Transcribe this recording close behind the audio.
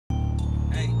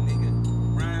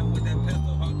Round with that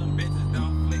pistol, hope them bitches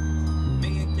don't flick us.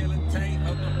 Me and Killer Tank,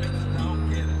 hope them bitches don't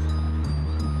get us.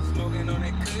 Smoking on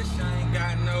that kush, I ain't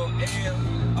got no L.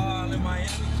 All in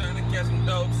Miami trying to catch some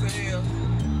dope sales.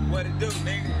 What it do,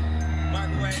 nigga?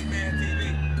 Microwave Man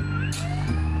TV.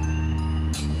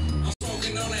 I'm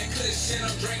smoking on that kush and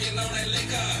I'm drinking on that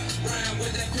liquor. Round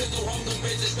with that pistol, hope them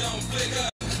bitches don't flicker.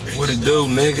 What it do,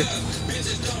 nigga?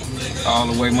 All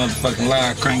the way motherfucking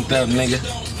live, cranked up, nigga.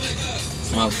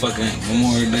 Motherfucking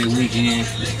Memorial Day weekend,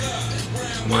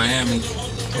 Miami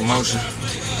promotion,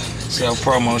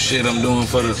 self-promo shit I'm doing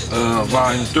for the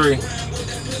Volume 3.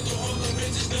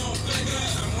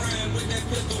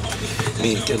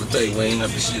 Me and Killer Tay weighing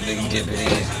up the shit, they can get it in.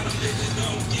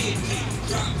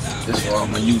 This for all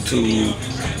my YouTube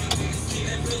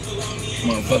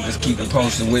motherfuckers keeping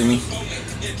posted with me.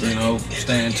 You know,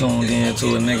 staying tuned in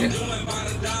to a nigga.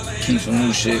 Keep some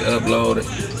new shit uploaded.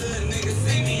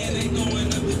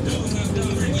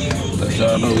 Let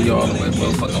y'all know we all the way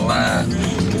motherfucking live.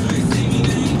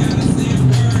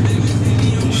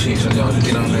 Shit, so y'all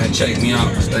get on there and check me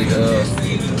out. Stay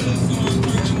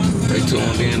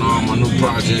tuned in on all my new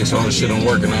projects, all the shit I'm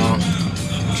working on.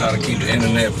 Try to keep the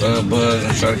internet buzz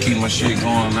and try to keep my shit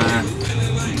going, man.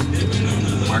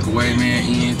 Microwave Man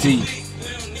ENT.